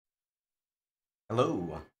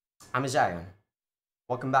Hello, I'm Azaikyousuke.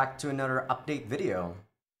 Welcome back to another update video.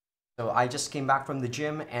 So I just came back from the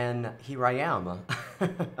gym and here I am.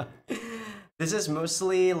 This is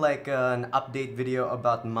mostly like an update video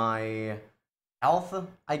about my health,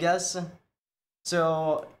 I guess.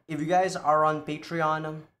 So if you guys are on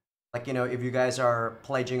Patreon, if you guys are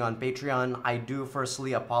pledging on Patreon, I do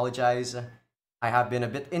firstly apologize. I have been a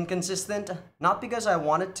bit inconsistent, not because I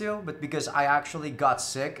wanted to, but because I actually got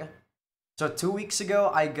sick. So 2 weeks ago,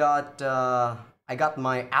 I got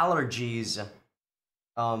my allergies.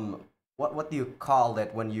 What do you call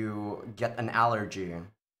it when you get an allergy?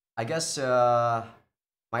 I guess my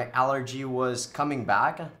allergy was coming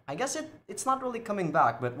back. I guess it's not really coming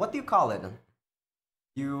back, but what do you call it?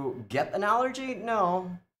 You get an allergy?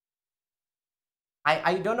 No.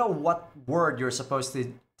 I don't know what word you're supposed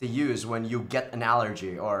to use when you get an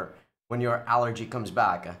allergy or when your allergy comes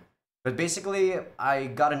back. But basically, I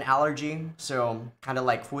got an allergy, so kind of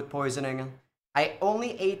like food poisoning. I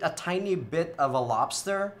only ate a tiny bit of a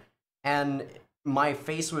lobster, and my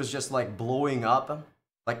face was just like blowing up.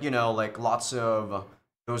 Like lots of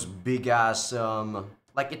those big ass,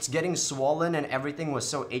 like it's getting swollen and everything was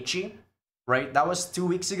so itchy, right? That was 2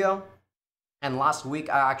 weeks ago. And last week,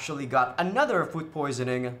 I actually got another food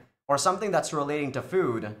poisoning or something that's relating to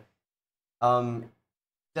food.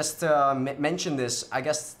 Just to mention this, I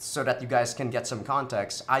guess so that you guys can get some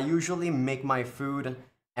context. I usually make my food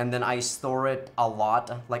and then I store it a lot.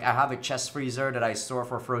 Like I have a chest freezer that I store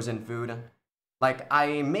for frozen food. Like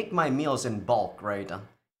I make my meals in bulk, right?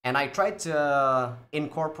 And I try to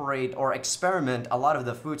incorporate or experiment a lot of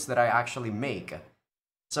the foods that I actually make.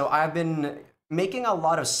 So I've been making a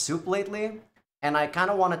lot of soup lately, and I kind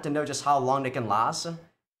of wanted to know just how long they can last.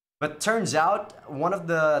 But turns out, one of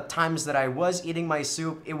the times that I was eating my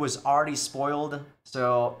soup, it was already spoiled.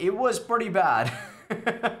 So it was pretty bad.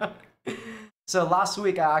 So last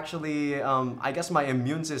week, I actually, I guess my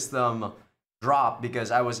immune system dropped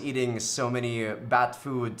because I was eating so many bad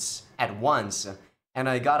foods at once. And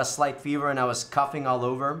I got a slight fever and I was coughing all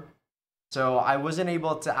over. So I wasn't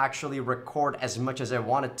able to actually record as much as I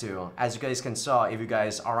wanted to. As you guys can saw, if you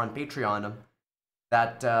guys are on Patreon,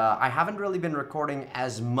 that I haven't really been recording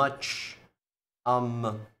as much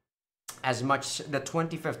the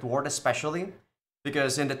 25th ward especially,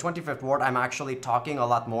 because in the 25th ward I'm actually talking a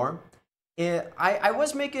lot more. I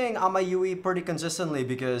was making Amayui pretty consistently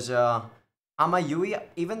because Amayui,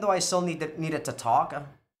 even though I still needed to talk,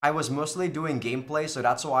 I was mostly doing gameplay, so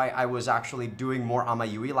that's why I was actually doing more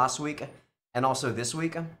Amayui last week and also this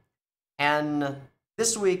week. And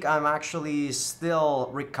this week, I'm actually still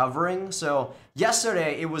recovering. So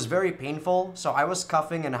yesterday, it was very painful. So I was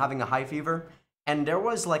coughing and having a high fever. And there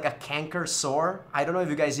was like a canker sore. I don't know if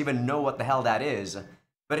you guys even know what the hell that is.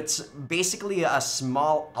 But it's basically a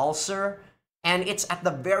small ulcer. And it's at the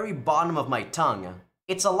very bottom of my tongue.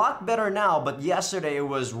 It's a lot better now, but yesterday it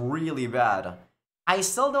was really bad. I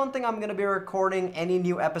still don't think I'm going to be recording any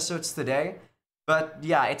new episodes today. But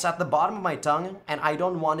yeah, it's at the bottom of my tongue, and I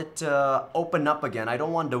don't want it to open up again. I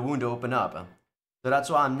don't want the wound to open up. So that's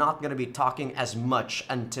why I'm not going to be talking as much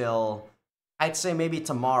until, I'd say maybe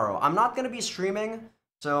tomorrow. I'm not going to be streaming,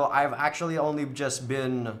 so I've actually only just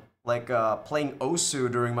been like playing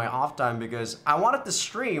Osu during my off time because I wanted to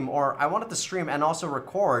stream, and also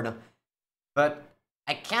record, but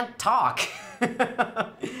I can't talk.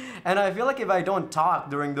 And I feel like if I don't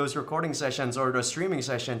talk during those recording sessions or those streaming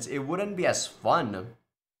sessions, it wouldn't be as fun.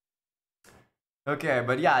 Okay,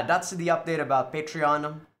 but yeah, that's the update about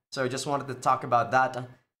Patreon. So I just wanted to talk about that.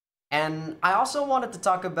 And I also wanted to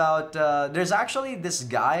talk about, there's actually this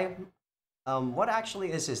guy. What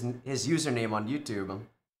actually is his username on YouTube?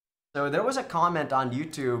 So there was a comment on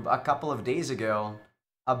YouTube a couple of days ago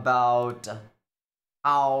about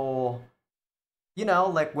how, you know,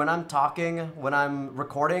 like when I'm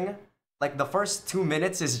recording, like the first 2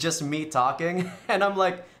 minutes is just me talking. And I'm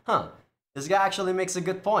like, huh, this guy actually makes a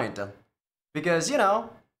good point. Because, you know,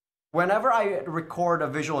 whenever I record a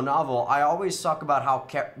visual novel, I always talk about how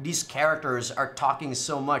these characters are talking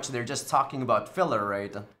so much. They're just talking about filler,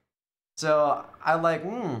 right? So I'm like,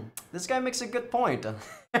 this guy makes a good point.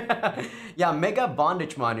 Yeah, Mega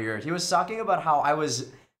Bondage Man here. He was talking about how I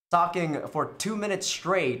was talking for 2 minutes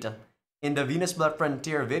straight in the Venus Blood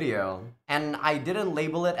Frontier video, and I didn't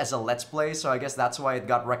label it as a Let's Play, so I guess that's why it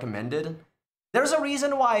got recommended. There's a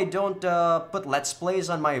reason why I don't put Let's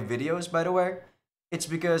Plays on my videos, by the way. It's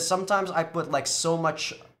because sometimes I put like so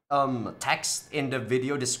much text in the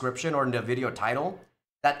video description or in the video title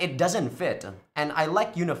that it doesn't fit, and I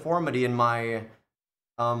like uniformity in my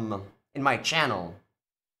channel.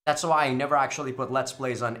 That's why I never actually put Let's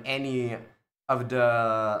Plays on any of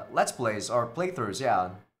the Let's Plays or playthroughs,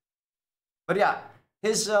 yeah. But yeah,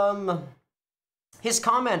 his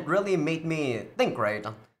comment really made me think, right?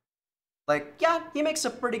 Like, yeah, he makes a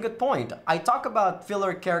pretty good point. I talk about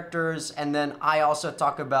filler characters, and then I also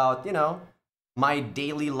talk about, you know, my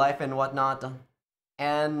daily life and whatnot.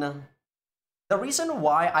 And the reason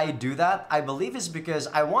why I do that, I believe, is because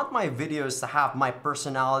I want my videos to have my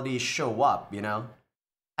personality show up, you know?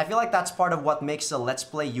 I feel like that's part of what makes a Let's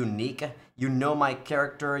Play unique. You know my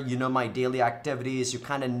character, you know my daily activities, you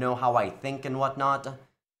kind of know how I think and whatnot.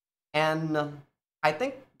 And I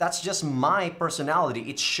think that's just my personality.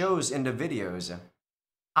 It shows in the videos.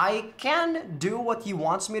 I can do what he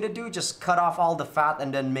wants me to do, just cut off all the fat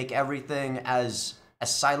and then make everything as a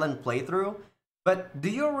silent playthrough. But do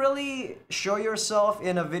you really show yourself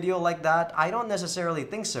in a video like that? I don't necessarily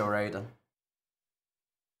think so, right?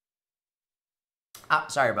 Ah,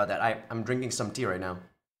 sorry about that. I'm drinking some tea right now.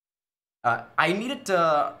 I needed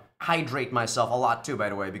to hydrate myself a lot too, by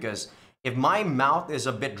the way, because if my mouth is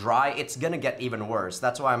a bit dry, it's gonna get even worse.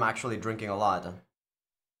 That's why I'm actually drinking a lot.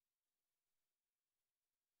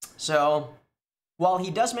 So, while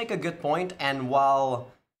he does make a good point, and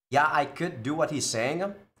while, yeah, I could do what he's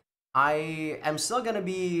saying, I am still gonna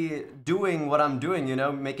be doing what I'm doing, you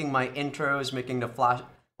know, making my intros, making the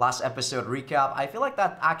last episode recap. I feel like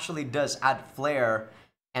that actually does add flair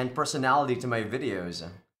and personality to my videos.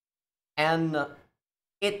 And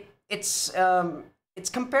it's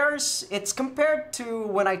compared to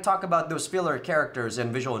when I talk about those filler characters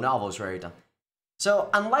in visual novels, right? So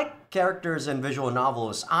unlike characters in visual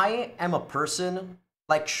novels, I am a person.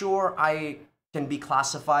 Like, sure, I can be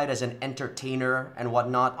classified as an entertainer and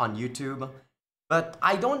whatnot on YouTube, but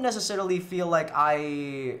I don't necessarily feel like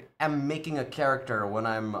I am making a character when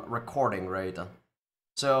I'm recording, right?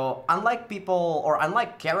 So unlike people, or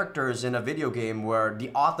unlike characters in a video game where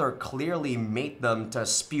the author clearly made them to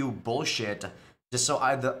spew bullshit, just so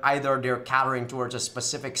either they're catering towards a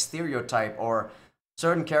specific stereotype or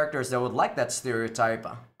certain characters that would like that stereotype.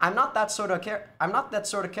 I'm not that sort of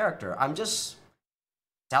character. I'm just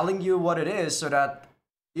telling you what it is so that,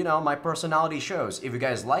 you know, my personality shows. If you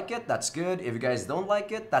guys like it, that's good. If you guys don't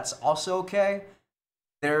like it, that's also okay.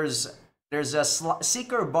 There's a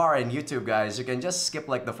seeker bar in YouTube, guys. You can just skip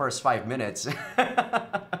like the first 5 minutes.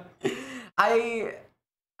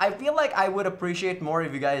 I feel like I would appreciate more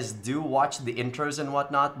if you guys do watch the intros and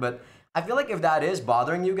whatnot, but I feel like if that is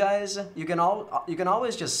bothering you guys, you can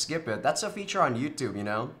always just skip it. That's a feature on YouTube, you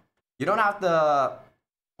know? You don't have to.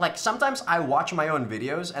 Like, sometimes I watch my own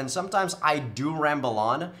videos, and sometimes I do ramble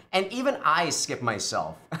on, and even I skip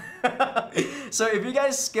myself. So if you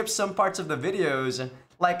guys skip some parts of the videos,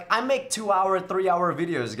 like, I make 2-hour, 3-hour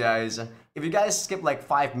videos, guys. If you guys skip like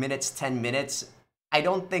 5 minutes, 10 minutes, I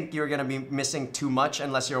don't think you're gonna be missing too much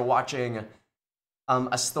unless you're watching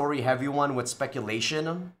a story-heavy one with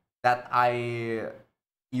speculation that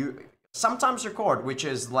you sometimes record, which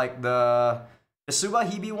is like the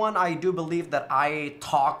Subahibi one. I do believe that I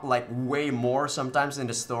talk like way more sometimes in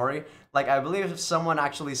the story. Like, I believe someone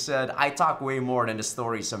actually said I talk way more than the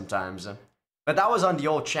story sometimes. But that was on the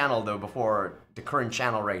old channel though, before the current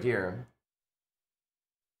channel right here.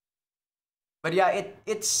 But yeah,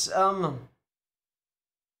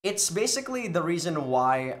 it's basically the reason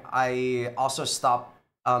why I also stopped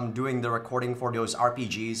doing the recording for those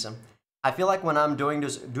RPGs. I feel like when I'm doing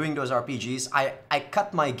those RPGs, I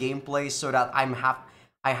cut my gameplay so that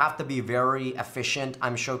I have to be very efficient.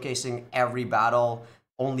 I'm showcasing every battle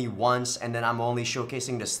only once, and then I'm only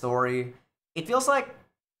showcasing the story. It feels like,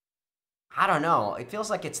 I don't know, it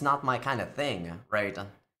feels like it's not my kind of thing, right?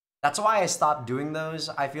 That's why I stopped doing those.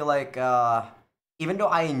 I feel like even though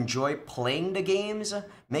I enjoy playing the games,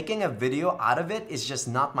 making a video out of it is just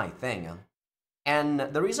not my thing. And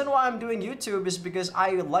the reason why I'm doing YouTube is because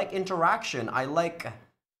I like interaction. I like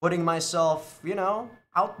putting myself, you know,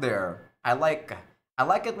 out there. I like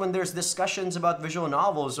it when there's discussions about visual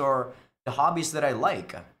novels or the hobbies that I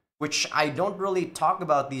like, which I don't really talk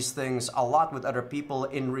about these things a lot with other people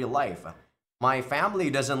in real life. My family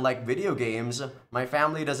doesn't like video games. My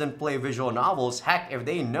family doesn't play visual novels. Heck, if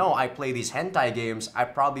they know I play these hentai games,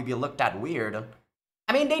 I'd probably be looked at weird.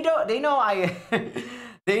 I mean, they know I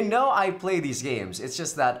they know I play these games. It's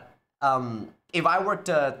just that if I were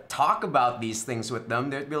to talk about these things with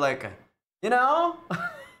them, they'd be like, you know,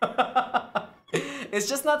 it's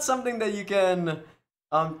just not something that you can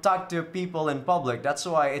talk to people in public. That's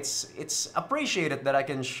why it's appreciated that I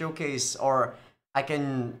can showcase, or I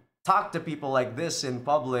can talk to people like this in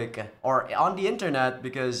public or on the internet,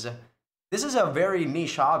 because this is a very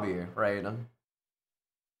niche hobby, right?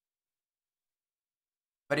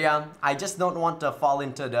 But yeah, I just don't want to fall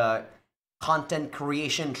into the content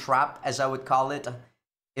creation trap, as I would call it.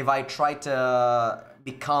 If I try to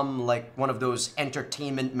become like one of those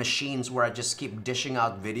entertainment machines where I just keep dishing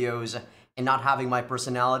out videos and not having my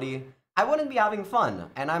personality, I wouldn't be having fun,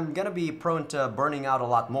 and I'm gonna be prone to burning out a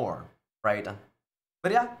lot more, right?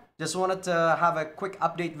 But yeah, just wanted to have a quick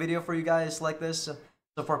update video for you guys like this.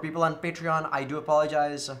 So for people on Patreon, I do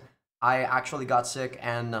apologize. I actually got sick,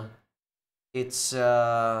 and it's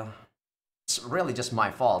really just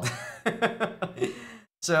my fault.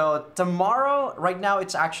 So tomorrow, right now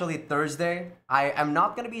it's actually Thursday. I am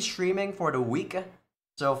not gonna be streaming for the week.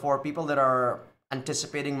 So for people that are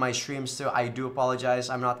anticipating my streams too, I do apologize.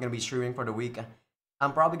 I'm not gonna be streaming for the week.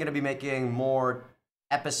 I'm probably gonna be making more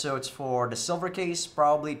episodes for the silver case,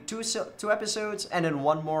 probably two episodes, and then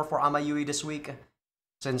one more for Amayui this week.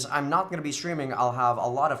 Since I'm not gonna be streaming, I'll have a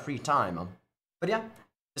lot of free time. But yeah,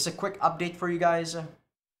 just a quick update for you guys.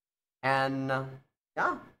 And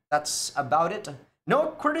yeah, that's about it. No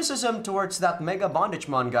criticism towards that Mega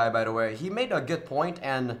Bondagemon guy, by the way. He made a good point,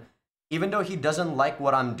 and even though he doesn't like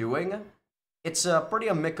what I'm doing, it's a pretty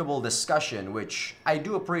amicable discussion, which I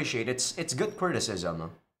do appreciate. It's good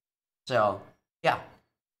criticism. So, yeah.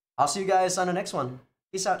 I'll see you guys on the next one.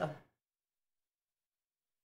 Peace out.